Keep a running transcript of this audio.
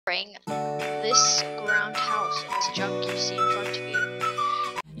This ground house and this junk you see in front of you.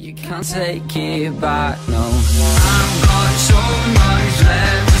 You can't take it back, no. I've got so much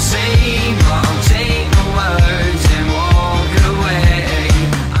left to say, but I'll take my words and walk away.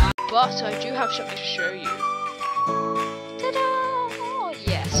 But I do have something to show you. Ta-da!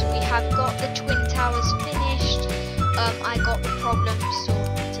 Yes, we have got the twin towers finished. I got the problem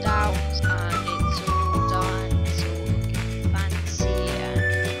sorted out, and it's all done. It's all looking fancy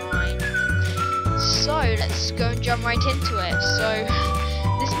and fine. So let's go and jump right into it. So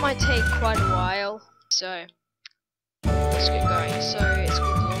this might take quite a while. So let's get going. So it's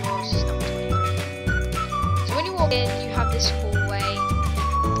called the Laws number 23. So when you walk in, you have this hallway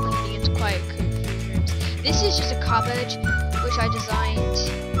leading into quite cool rooms. This is just a cupboard which I designed.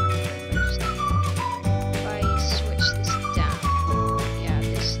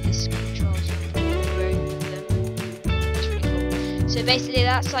 So basically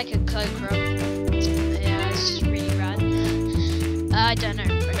that's like a cloakroom. Yeah, it's just really rad. I don't really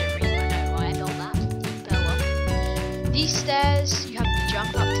know why I built that. But well. These stairs you have to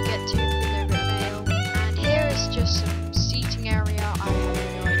jump up to get to with a bit of ale. And here is just some seating area. I have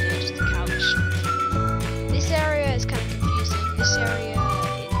no idea, just a couch. This area is kind of confusing. This area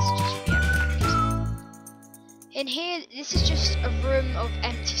is just confusing. In here, this is just a room of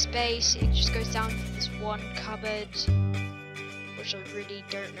empty space. It just goes down to this one cupboard, which I really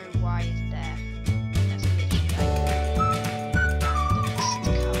don't know why it's there. That's literally like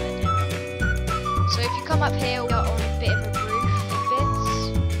random. So if you come up here, we're on a bit of a roof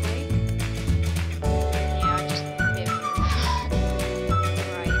Yeah, just a bit of a roof.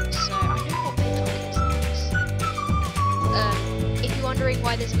 Right, so I know what big it is. If you're wondering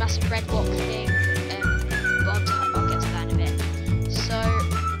why there's a massive red block thing, I'll get to that in a bit. So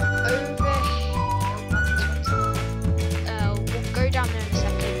over down there in a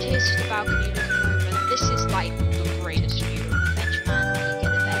second. Here's just a balcony looking over. This is like the greatest view of Adventureland. You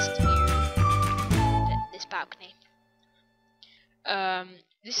get the best view. This balcony.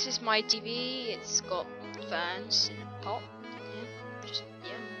 This is my TV. It's got ferns in a pot.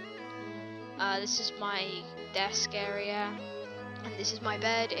 Yeah. This is my desk area, and this is my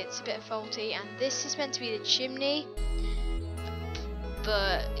bed. It's a bit faulty, and this is meant to be the chimney.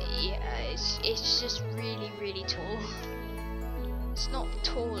 But yeah, it's just really tall. It's not the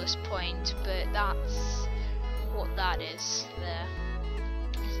tallest point, but that's what that is there.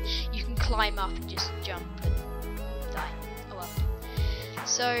 You can climb up and just jump and die. Oh well.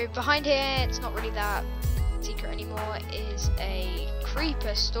 So behind here, it's not really that secret anymore, is a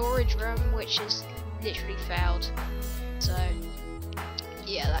creeper storage room, which is literally failed. So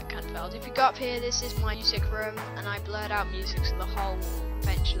yeah, that kind of failed. If you go up here, this is my music room, and I blurred out music so the whole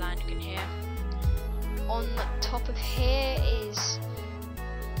Adventureland you can hear. On the top of here is,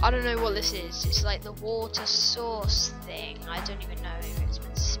 I don't know what this is. It's like the water source thing. I don't even know if it's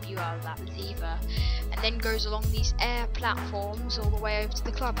meant to spew out of that lever. And then goes along these air platforms all the way over to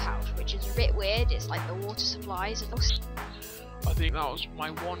the clubhouse, which is a bit weird. It's like the water supplies. I think that was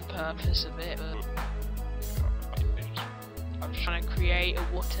my one purpose of it. I was trying to create a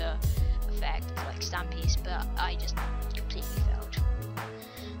water effect like Stampy's, but I just completely failed.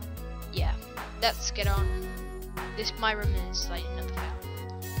 Yeah, let's get on. My room is like another fail.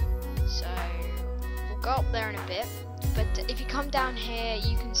 So we'll go up there in a bit, but if you come down here,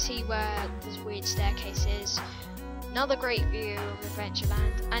 you can see where this weird staircase is. Another great view of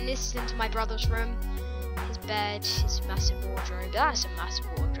Adventureland, and this is into my brother's room. His bed, his massive wardrobe. That's a massive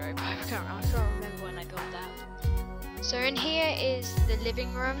wardrobe. I can't remember when I built that. So in here is the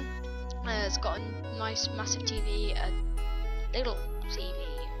living room. It's got a nice massive TV, a little TV,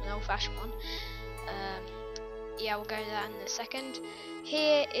 an old-fashioned one. Yeah, we'll go to that in a second.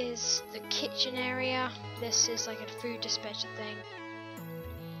 Here is the kitchen area. This is like a food dispenser thing,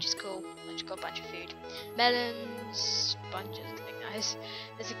 which is cool. I just got a bunch of food. Melons, sponges, something nice.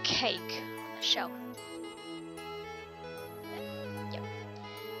 There's a cake on the shelf. Yep.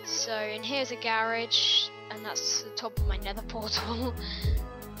 So in here's a garage, and that's the top of my nether portal.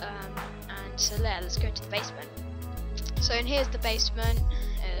 And so let's go to the basement. So in here's the basement.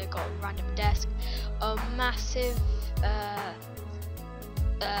 Got a random desk, a massive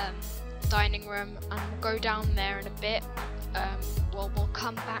dining room, and we'll go down there in a bit. Well, we'll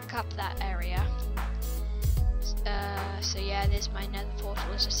come back up that area. So yeah, there's my nether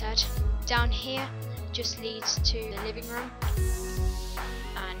portal, as I said. Down here just leads to the living room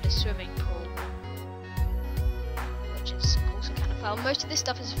and a swimming pool, which is also kind of failed. Most of this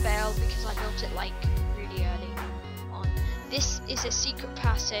stuff has failed because I built it like really early. This is a secret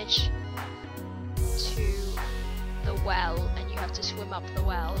passage to the well, and you have to swim up the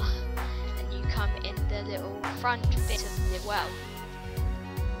well, and you come in the little front bit of the well.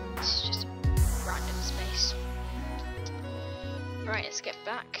 It's just a random space. Right, let's get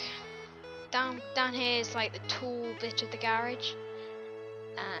back. Down here is like the tool bit of the garage,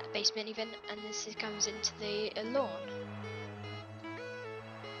 basement even, and this comes into the lawn.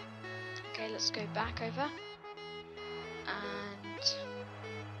 Okay, let's go back over, and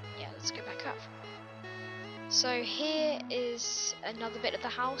yeah, let's go back up. So here is another bit of the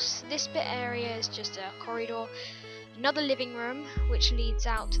house. This bit area is just a corridor, another living room which leads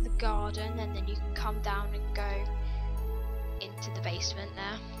out to the garden, and then you can come down and go into the basement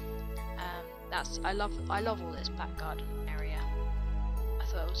there. I love all this back garden area. I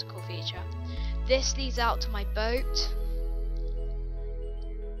thought it was a cool feature. This leads out to my boat.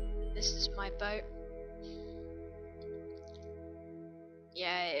 This is my boat.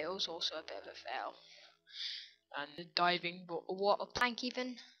 Yeah, it was also a bit of a fail. And the diving water plank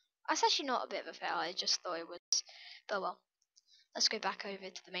even. That's actually not a bit of a fail, I just thought it was. But well, let's go back over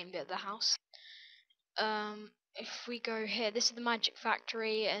to the main bit of the house. If we go here, this is the magic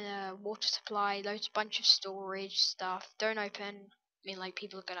factory and a water supply, bunch of storage stuff. Don't open. I mean, like,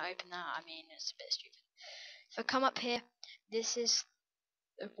 people are gonna open that. I mean, it's a bit stupid. If I come up here, this is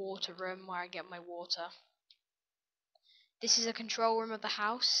the water room where I get my water. This is a control room of the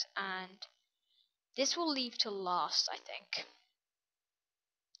house, and this will leave till last, I think.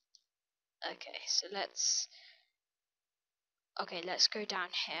 Okay, so let's go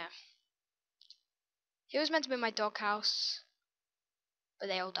down here. Here was meant to be my doghouse, but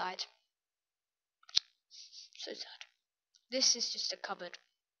they all died. So sad. This is just a cupboard,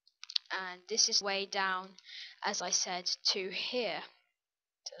 and this is way down, as I said, to here.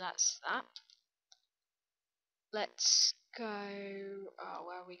 So that's that. Let's go. Oh,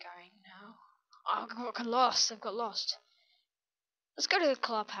 where are we going now? Oh, I got lost. I've got lost. Let's go to the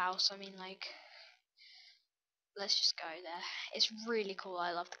clubhouse. I mean, like, let's just go there. It's really cool.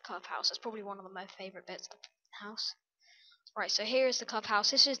 I love the clubhouse. It's probably one of my favorite bits of the house. Right, so here is the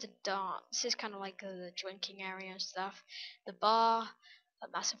clubhouse. This is the dance. This is kind of like the drinking area and stuff. The bar, a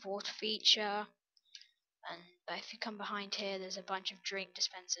massive water feature, and if you come behind here, there's a bunch of drink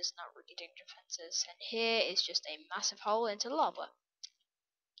dispensers, not really drink dispensers. And here is just a massive hole into lava.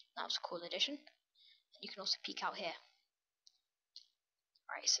 That was a cool addition. And you can also peek out here.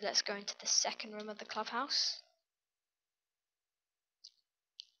 Right, so let's go into the second room of the clubhouse.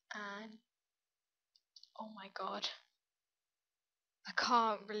 And oh my god, I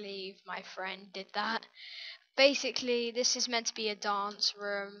can't believe my friend did that. Basically, this is meant to be a dance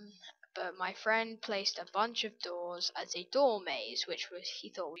room, but my friend placed a bunch of doors as a door maze, which he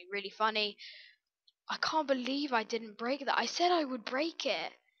thought would be really funny. I can't believe I didn't break that. I said I would break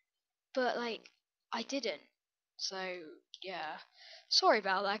it, but like, I didn't. So yeah, sorry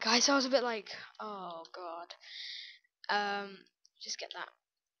about that, guys. I was a bit like, oh god. Just get that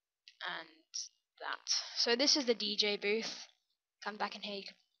and that. So this is the DJ booth. Come back in here, you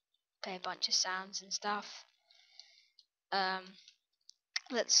can play a bunch of sounds and stuff.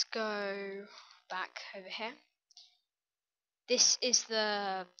 Let's go back over here. This is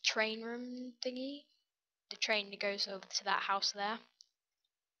the train room thingy. The train that goes over to that house there.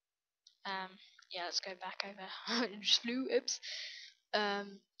 Yeah, let's go back over. Just flew, oops. So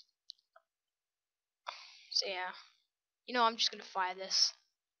yeah, you know, I'm just gonna fire this.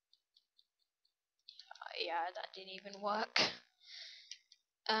 Yeah, that didn't even work.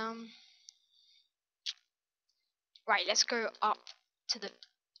 Right, let's go up to the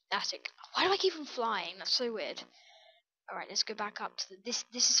attic. Why do I keep on flying? That's so weird. Alright, let's go back up to this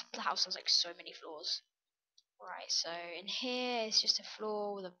house has like so many floors. Right, so in here it's just a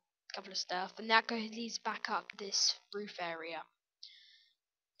floor with a couple of stuff, and that leads back up this roof area.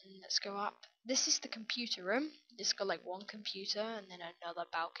 And let's go up. This is the computer room. It's got like one computer and then another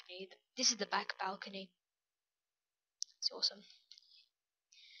balcony. This is the back balcony. It's awesome.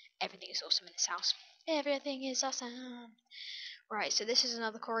 Everything is awesome in this house. Everything is awesome. Right, so this is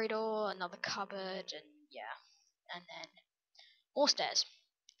another corridor, another cupboard, and yeah. And then more stairs.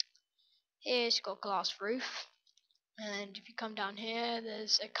 Here's got a glass roof. And if you come down here,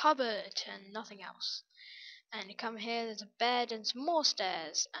 there's a cupboard and nothing else. And you come here, there's a bed and some more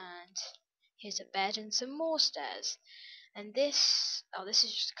stairs. And here's a bed and some more stairs. And this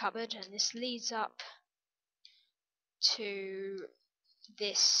is just a cupboard, and this leads up to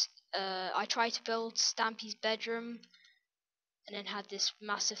this. I tried to build Stampy's bedroom, and then had this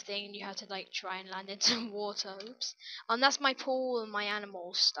massive thing, and you had to like try and land into some water. Oops. And that's my pool and my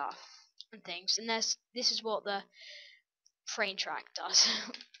animal stuff and things. And this is what the train track does.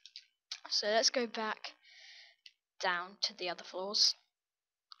 So let's go back down to the other floors.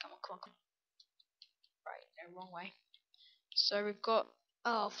 Come on, come on, come on. Right, no, wrong way. So we've got,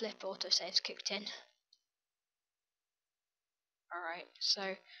 oh, flip autosave's kicked in. Alright,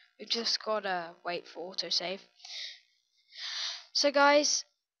 so we've just gotta wait for autosave. So guys,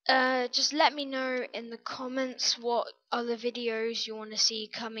 just let me know in the comments what other videos you want to see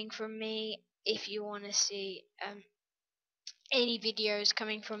coming from me. If you want to see any videos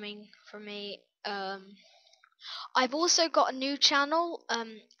coming from me. I've also got a new channel,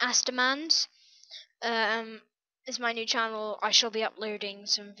 Astermans. Is my new channel. I shall be uploading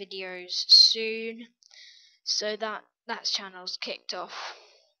some videos soon, so that channel's kicked off.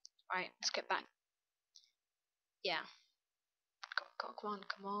 Right, let's get back. Yeah, come on,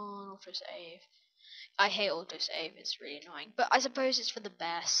 autosave. I hate autosave. It's really annoying, but I suppose it's for the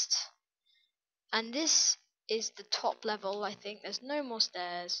best. And this is the top level. I think there's no more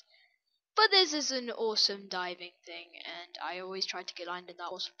stairs. But this is an awesome diving thing, and I always try to get under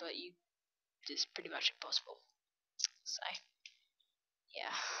that water, but it's pretty much impossible. So,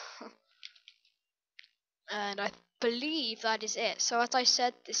 yeah. And I believe that is it. So as I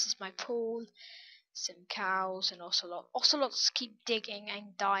said, this is my pool. Some cows and ocelot. Ocelots keep digging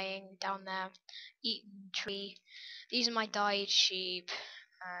and dying down there, eating tree. These are my died sheep.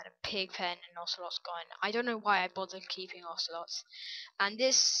 And a pig pen and ocelots gone. I don't know why I bothered keeping ocelots. And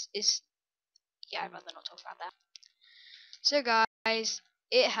this is, yeah, I'd rather not talk about that. So guys,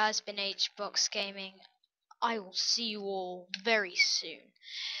 it has been HBox Gaming. I will see you all very soon.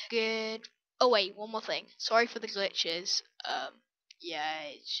 Good. Oh wait, one more thing. Sorry for the glitches. Yeah,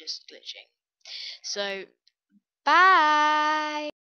 it's just glitching. So, bye.